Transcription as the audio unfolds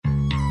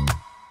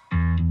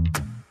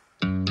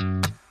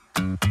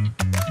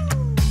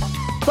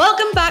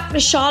Welcome back to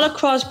Charlotte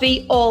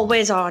Crosby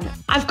Always On.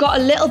 I've got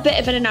a little bit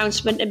of an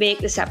announcement to make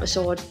this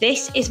episode.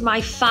 This is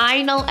my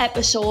final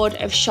episode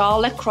of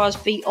Charlotte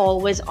Crosby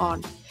Always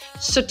On.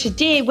 So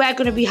today we're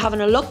going to be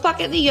having a look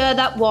back at the year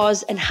that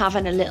was and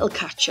having a little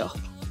catch up.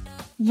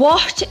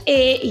 What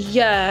a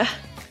year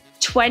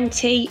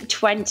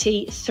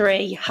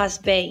 2023 has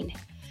been.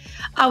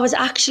 I was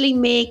actually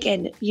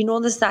making,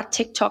 there's that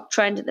TikTok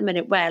trend at the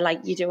minute where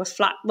like you do a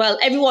flat, well,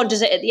 everyone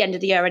does it at the end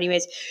of the year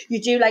anyways.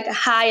 You do like a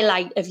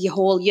highlight of your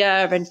whole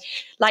year and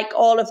like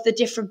all of the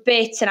different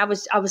bits, and I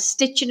was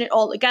stitching it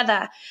all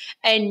together,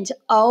 and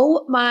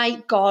oh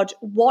my God,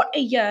 what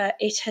a year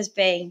it has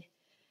been.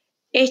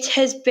 It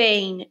has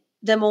been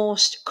the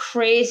most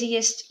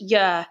craziest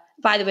year.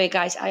 By the way,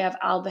 guys, I have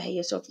Alba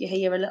here, so if you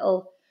hear a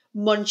little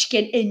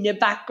munchkin in the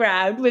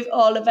background with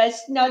all of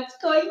us snots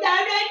going down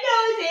our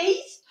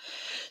noses.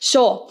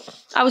 So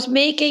I was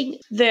making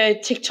the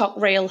TikTok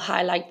reel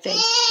highlight thing.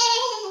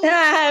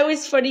 It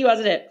was funny,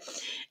 wasn't it?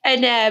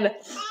 And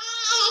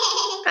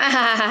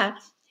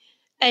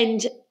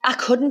and I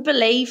couldn't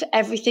believe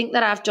everything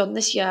that I've done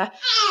this year.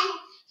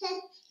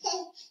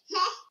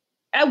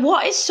 And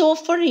what is so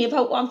funny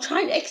about what I'm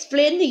trying to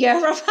explain the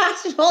year I've had,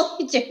 and all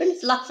you're doing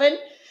is laughing.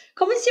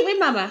 Come and sit with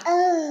Mama.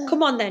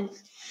 Come on then.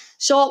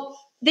 So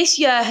this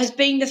year has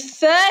been the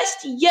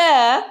first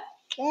year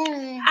Alba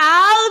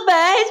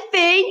has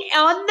been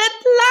on the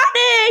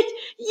planet.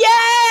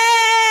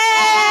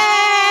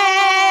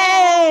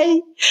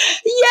 Yay!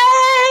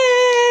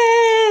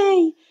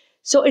 Yay!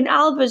 So in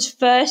Alba's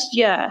first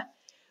year,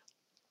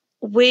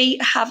 we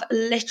have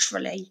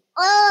literally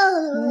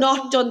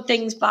not done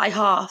things by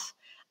half.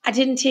 I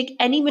didn't take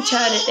any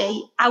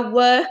maternity. I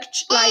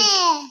worked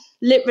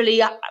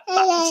literally, I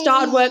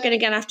started working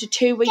again after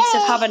 2 weeks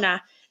of having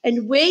her.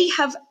 And we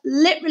have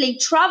literally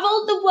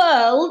travelled the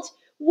world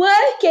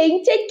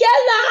working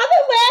together,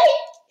 haven't we?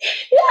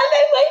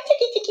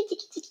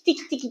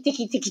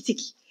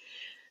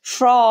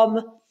 From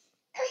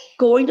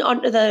going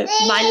on to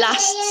my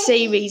last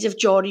series of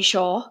Geordie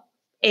Shore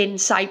in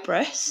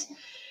Cyprus,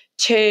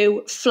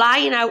 to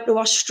flying out to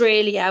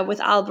Australia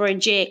with Alba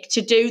and Jake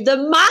to do The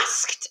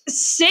Masked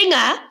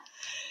Singer,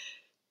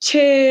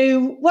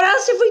 to what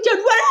else have we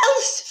done? What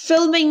else?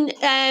 Filming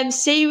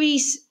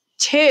series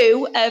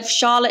 2 of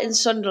Charlotte and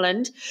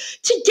Sunderland,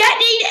 to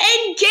getting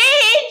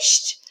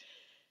engaged.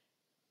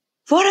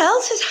 What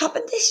else has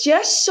happened this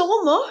year?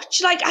 So much.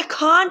 Like, I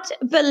can't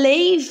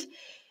believe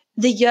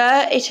the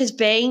year it has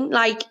been.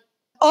 Like,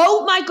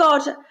 oh my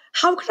God,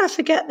 how can I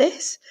forget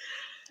this?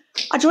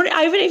 I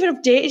haven't even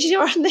updated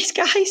you on this,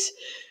 guys.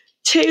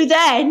 To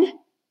then, God,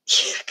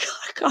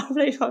 I can't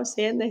believe I'm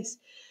saying this,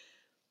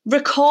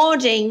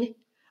 recording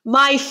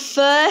my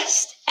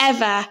first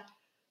ever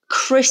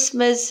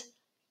Christmas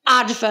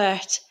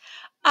advert.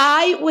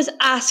 I was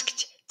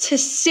asked to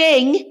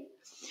sing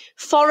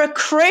for a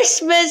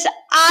Christmas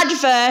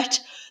advert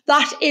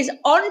that is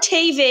on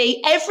TV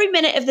every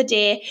minute of the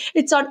day.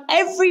 It's on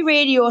every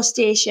radio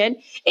station.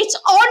 It's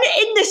on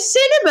in the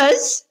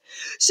cinemas.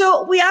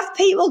 So we have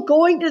people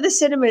going to the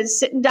cinemas,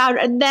 sitting down,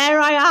 and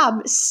there I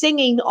am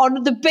singing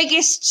on the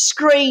biggest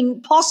screen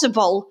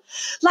possible.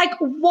 Like,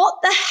 what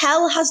the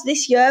hell has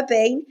this year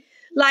been?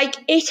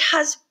 Like, it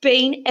has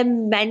been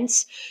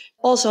immense.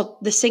 Also,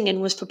 the singing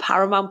was for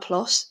Paramount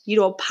Plus.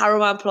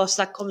 Paramount Plus,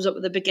 that comes up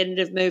at the beginning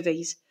of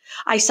movies.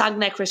 I sang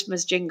their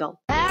Christmas jingle.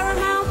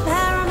 Paramount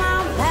Plus,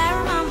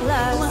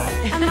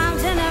 a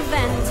mountain of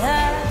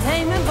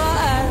entertainment for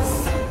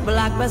us.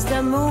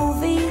 Blockbuster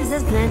movies,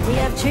 there's plenty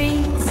of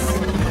treats.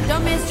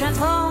 Don't miss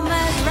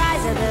Transformers,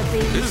 Rise of the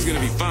Beasts. This is going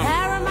to be fun.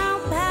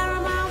 Paramount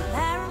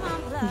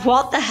Plus.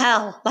 What the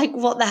hell? Like,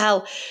 what the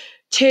hell?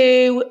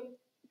 To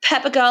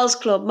Pepper Girls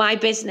Club, my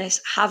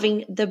business,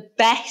 having the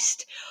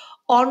best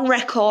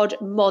on-record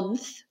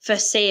month for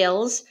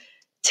sales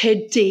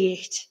to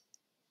date.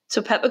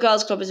 So Pepper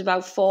Girls Club is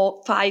about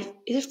 4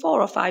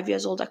 or 5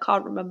 years old? I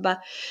can't remember.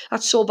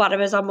 That's so bad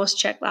of us. I must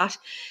check that.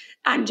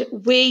 And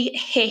we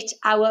hit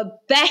our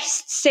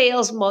best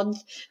sales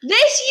month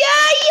this year.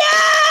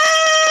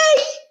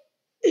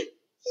 Yay!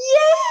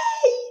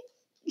 Yay!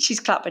 She's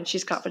clapping.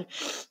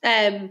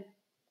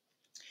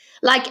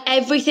 Like,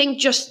 everything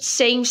just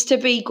seems to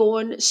be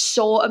going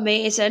so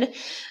amazing.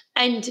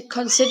 And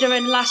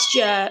considering last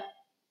year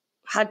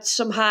had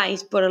some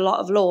highs but a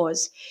lot of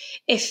lows,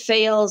 it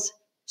feels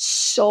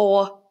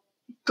so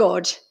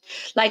good.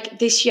 Like,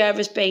 this year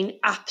has been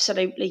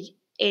absolutely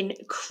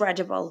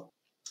incredible.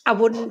 I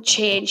wouldn't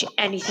change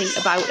anything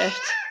about it.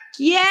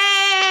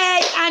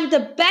 Yay! And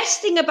the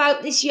best thing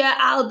about this year,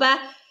 Alba,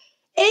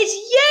 is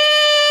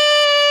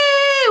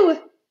you!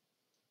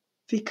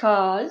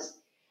 Because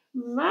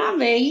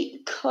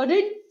Mommy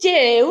couldn't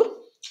do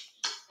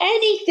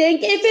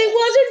anything if it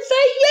wasn't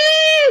for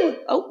you.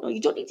 Oh, no,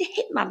 you don't need to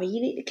hit Mommy. You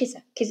need to kiss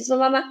her. Kisses for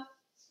Mama.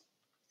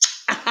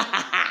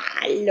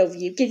 I love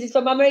you. Kisses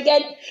for Mama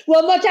again.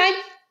 One more time.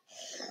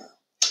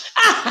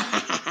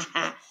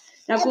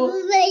 Now go.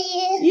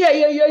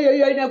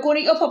 Yeah. Now go and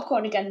eat your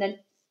popcorn again then.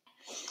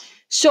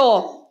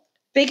 So,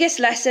 biggest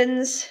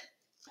lessons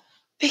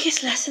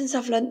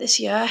I've learnt this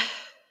year.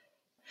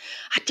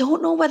 I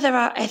don't know whether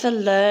I ever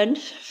learn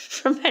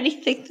from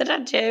anything that I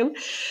do.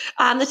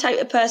 I'm the type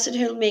of person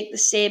who'll make the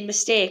same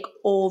mistake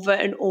over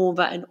and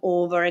over and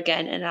over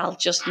again, and I'll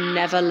just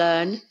never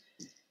learn.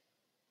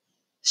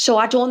 So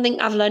I don't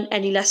think I've learned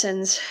any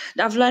lessons.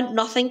 I've learned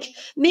nothing.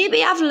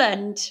 Maybe I've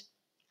learned,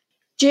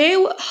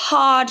 do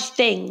hard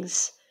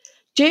things.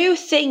 Do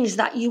things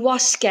that you are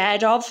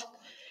scared of.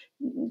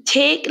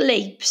 Take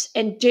leaps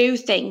and do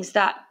things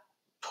that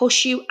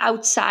push you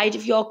outside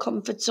of your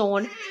comfort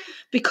zone,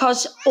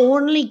 because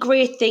only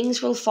great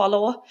things will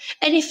follow.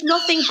 And if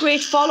nothing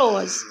great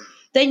follows,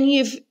 then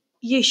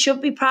you should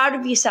be proud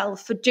of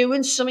yourself for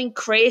doing something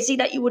crazy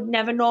that you would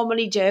never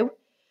normally do.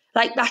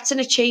 Like, that's an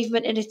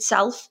achievement in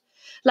itself.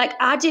 Like,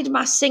 I did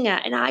my singer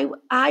and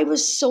I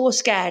was so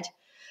scared.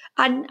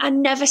 And I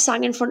never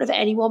sang in front of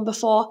anyone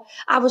before.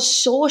 I was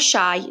so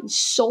shy and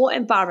so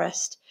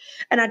embarrassed.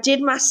 And I did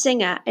my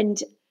singer, and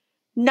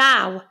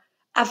now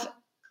I've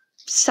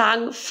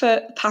sang for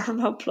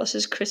Paramount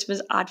Plus's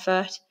Christmas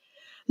advert.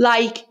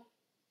 Like,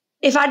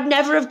 if I'd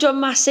never have done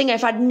my singer,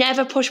 if I'd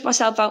never pushed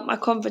myself out my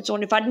comfort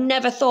zone, if I'd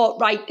never thought,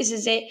 right, this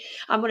is it,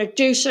 I'm going to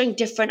do something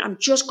different, I'm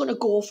just going to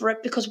go for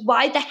it, because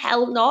why the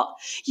hell not?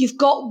 You've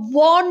got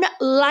one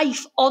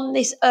life on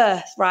this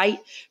earth, right?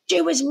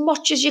 Do as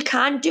much as you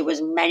can, do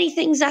as many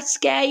things that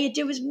scare you,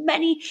 do as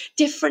many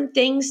different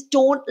things.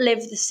 Don't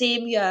live the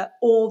same year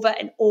over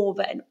and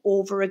over and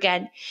over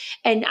again.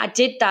 And I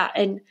did that,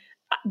 and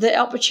the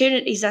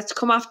opportunities that's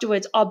come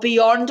afterwards are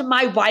beyond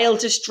my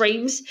wildest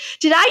dreams.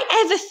 Did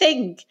I ever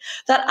think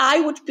that I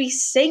would be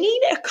singing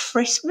a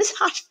Christmas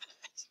advert?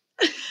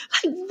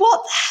 Like,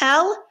 what the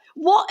hell?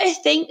 What a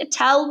thing to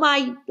tell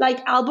my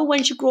Alba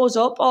when she grows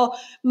up, or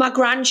my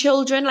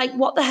grandchildren. Like,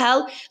 what the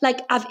hell?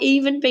 Like, I've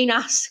been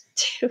asked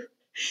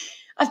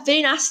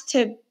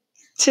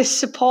to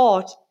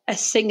support a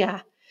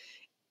singer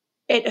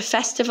at a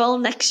festival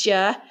next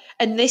year,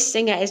 and this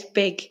singer is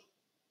big.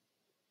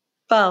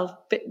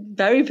 Well,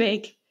 very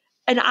big.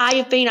 And I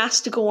have been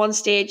asked to go on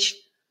stage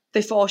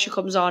before she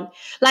comes on.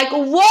 Like,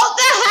 what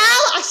the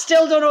hell? I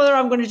still don't know whether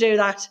I'm going to do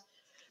that,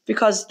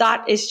 because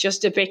that is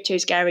just a bit too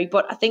scary.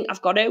 But I think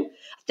I've got to.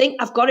 I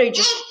think I've got to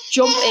just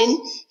jump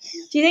in.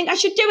 Do you think I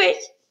should do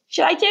it?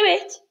 Should I do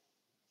it?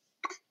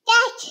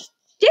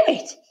 Do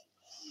it.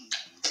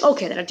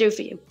 Okay, then I'll do it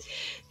for you.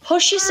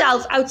 Push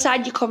yourself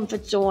outside your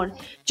comfort zone.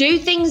 Do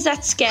things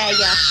that scare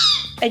you,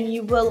 and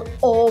you will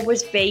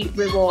always be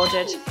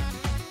rewarded.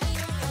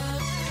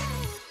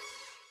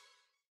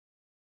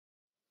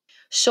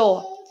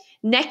 So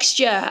next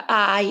year,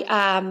 I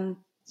am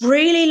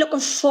really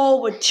looking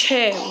forward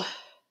to,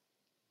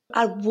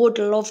 I would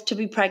love to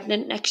be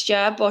pregnant next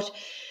year, but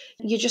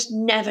you just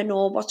never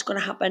know what's going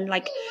to happen.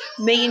 Like,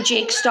 me and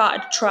Jake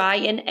started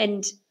trying,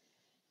 and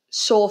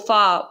so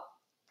far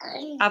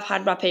I've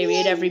had my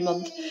period every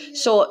month.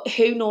 So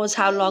who knows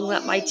how long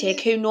that might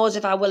take? Who knows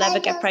if I will ever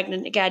get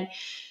pregnant again?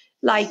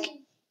 Like,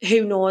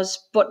 who knows?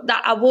 But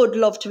that I would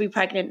love to be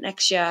pregnant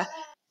next year.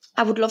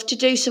 I would love to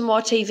do some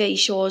more TV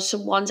shows,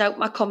 some ones out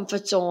my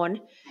comfort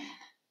zone.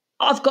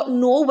 I've got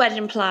no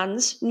wedding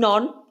plans,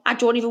 none. I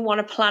don't even want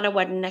to plan a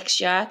wedding next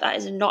year. That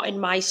is not in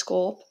my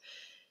scope.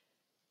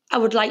 I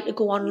would like to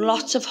go on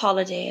lots of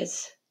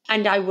holidays,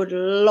 and I would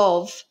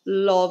love,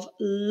 love,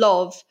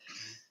 love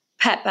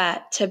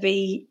Pepper to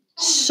be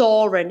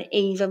soaring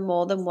even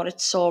more than what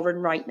it's soaring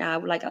right now.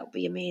 Like, that would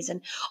be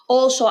amazing.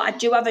 Also, I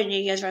do have a New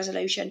Year's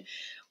resolution.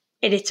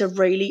 And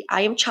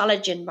I am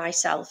challenging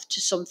myself to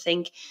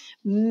something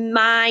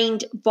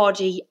mind,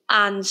 body,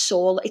 and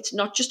soul. It's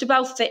not just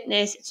about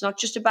fitness. It's not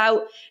just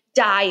about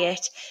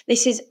diet.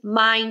 This is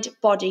mind,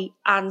 body,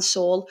 and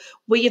soul.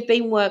 We have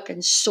been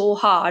working so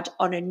hard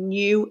on a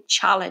new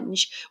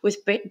challenge with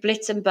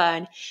Blitz and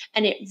Burn,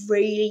 and it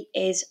really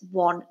is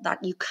one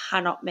that you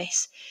cannot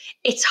miss.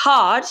 It's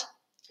hard,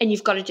 and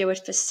you've got to do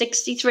it for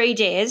 63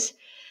 days,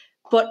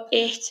 but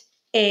it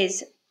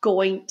is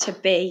going to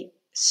be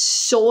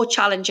so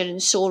challenging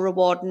and so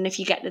rewarding if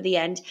you get to the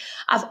end.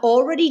 I've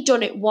already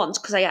done it once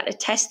because I had to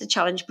test the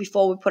challenge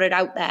before we put it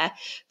out there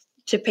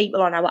to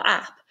people on our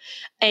app,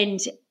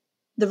 and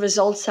the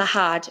results I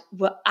had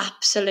were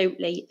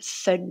absolutely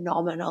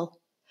phenomenal.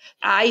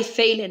 I'm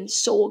feeling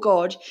so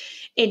good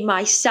in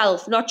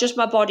myself, not just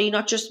my body,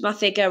 not just my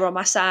figure or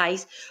my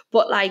size,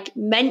 but like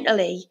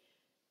mentally.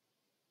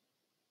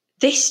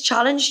 This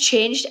challenge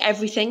changed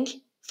everything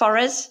for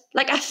us.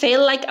 Like, I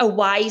feel like a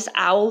wise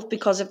owl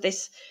because of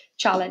this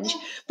challenge.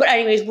 But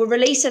anyways, we're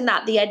releasing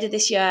that at the end of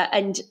this year,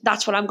 and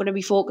that's what I'm going to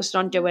be focused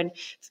on doing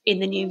in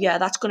the new year.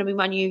 That's going to be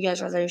my New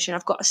Year's resolution.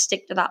 I've got to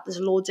stick to that. There's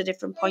loads of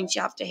different points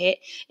you have to hit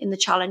in the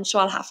challenge, so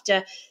I'll have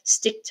to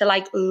stick to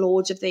like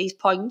loads of these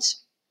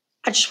points.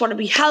 I just want to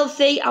be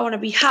healthy, I want to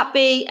be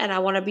happy, and I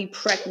want to be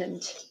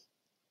pregnant.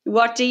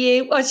 What's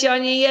your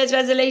New Year's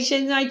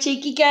resolution, my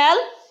cheeky girl?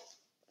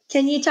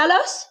 Can you tell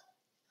us?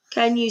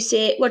 Can you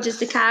say, what does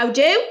the cow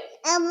do?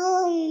 A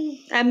moo.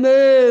 A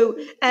moo.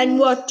 And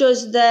what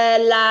does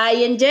the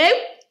lion do?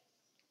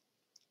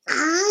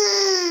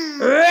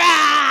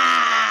 Ah.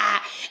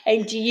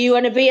 And do you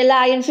want to be a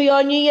lion for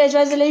your New Year's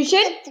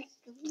resolution?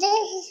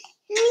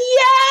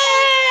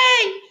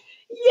 Yay!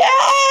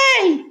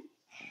 Yay!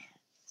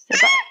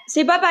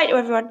 Say bye-bye to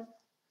everyone.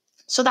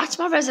 So that's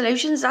my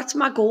resolutions. That's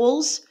my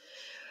goals.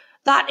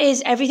 That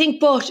is everything.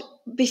 But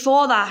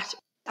before that,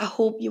 I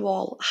hope you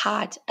all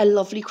had a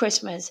lovely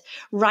Christmas.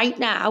 Right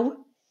now,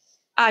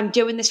 I'm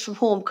doing this from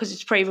home because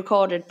it's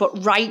pre-recorded.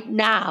 But right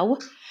now,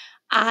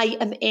 I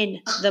am in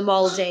the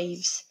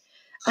Maldives.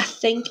 I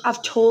think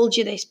I've told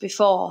you this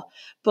before,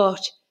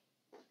 but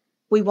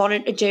we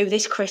wanted to do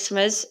this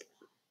Christmas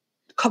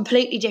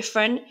completely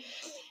different.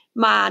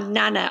 My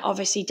nana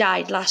obviously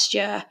died last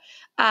year,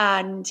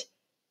 and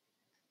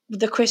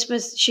the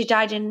Christmas, she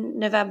died in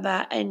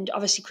November, and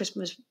obviously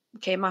Christmas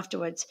came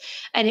afterwards,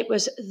 and it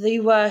was the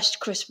worst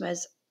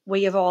Christmas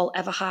we have all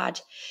ever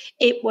had.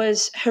 It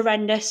was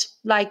horrendous.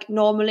 Like,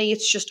 normally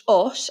it's just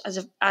us as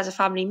a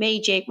family, me,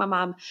 Jake, my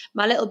mum,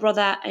 my little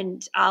brother,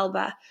 and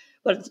Alba.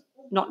 Well,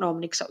 not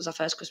normally, because that was our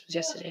first Christmas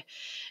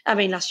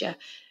last year.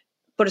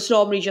 But it's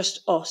normally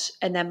just us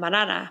and then my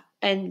nana.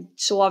 And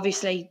so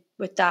obviously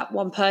with that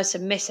one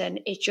person missing,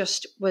 it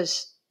just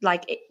was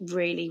like, it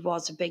really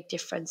was a big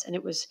difference. And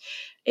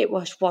it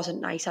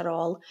wasn't nice at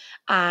all.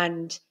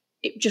 And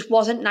it just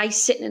wasn't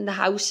nice sitting in the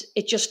house.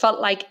 It just felt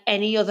like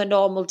any other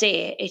normal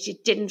day.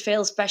 It didn't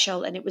feel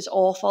special, and it was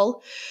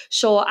awful.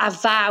 So I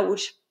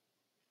vowed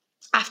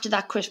after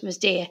that Christmas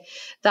day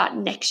that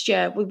next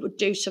year we would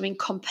do something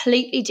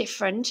completely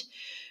different,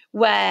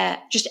 where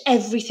just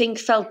everything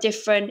felt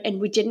different and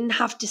we didn't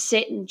have to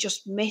sit and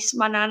just miss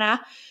my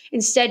nana.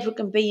 Instead, we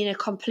can be in a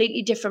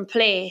completely different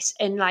place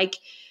and like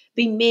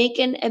be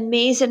making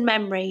amazing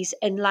memories,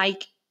 and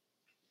like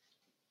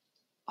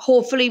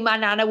hopefully my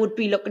nana would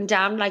be looking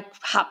down like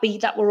happy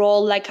that we're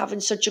all like having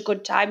such a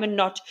good time and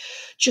not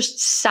just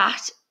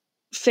sat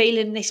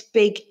feeling this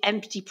big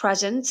empty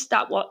presence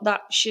that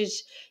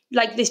she's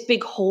like, this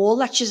big hole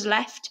that she's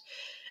left.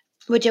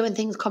 We're doing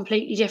things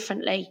completely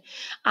differently,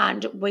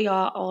 and we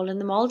are all in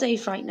the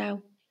Maldives right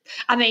now.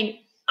 I mean,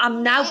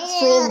 I'm now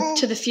thrown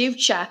to the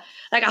future.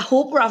 Like, I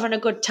hope we're having a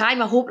good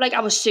time. I hope like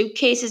our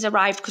suitcases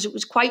arrived, because it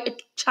was quite a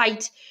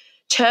tight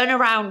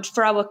turnaround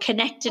for our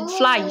connected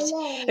flight,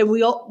 and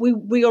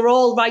we are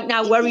all right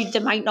now worried they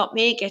might not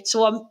make it.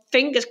 So I'm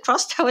fingers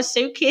crossed our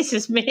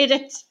suitcases made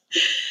it,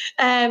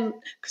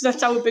 because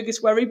that's our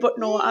biggest worry. But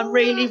no, I'm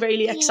really,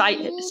 really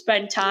excited to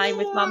spend time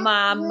with my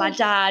mum, my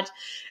dad,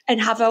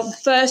 and have our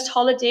first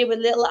holiday with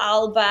little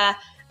Alba.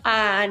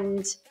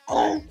 And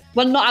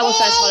well, not our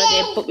first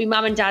holiday, but my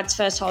mum and dad's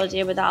first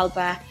holiday with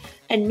Alba,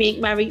 and make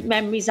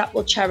memories that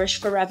we'll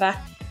cherish forever.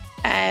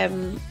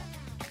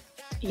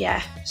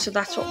 Yeah, so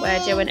that's what we're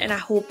doing, and I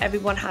hope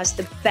everyone has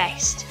the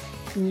best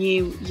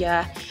new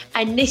year.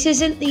 And this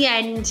isn't the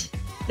end.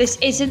 This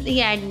isn't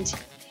the end.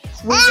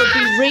 We will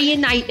be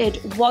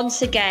reunited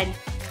once again.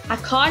 I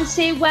can't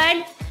say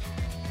when,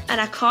 and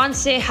I can't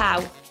say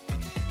how,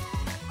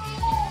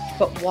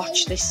 but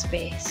watch this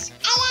space.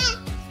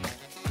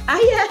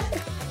 Hiya.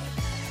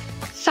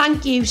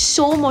 Thank you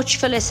so much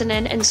for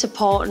listening and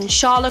supporting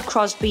Charlotte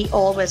Crosby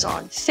Always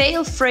On.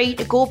 Feel free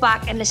to go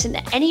back and listen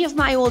to any of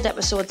my old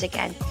episodes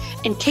again,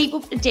 and keep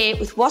up to date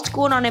with what's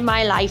going on in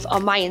my life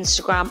on my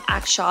Instagram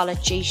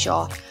 @Charlotte G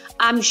Shaw.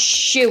 I'm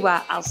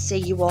sure I'll see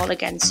you all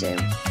again soon.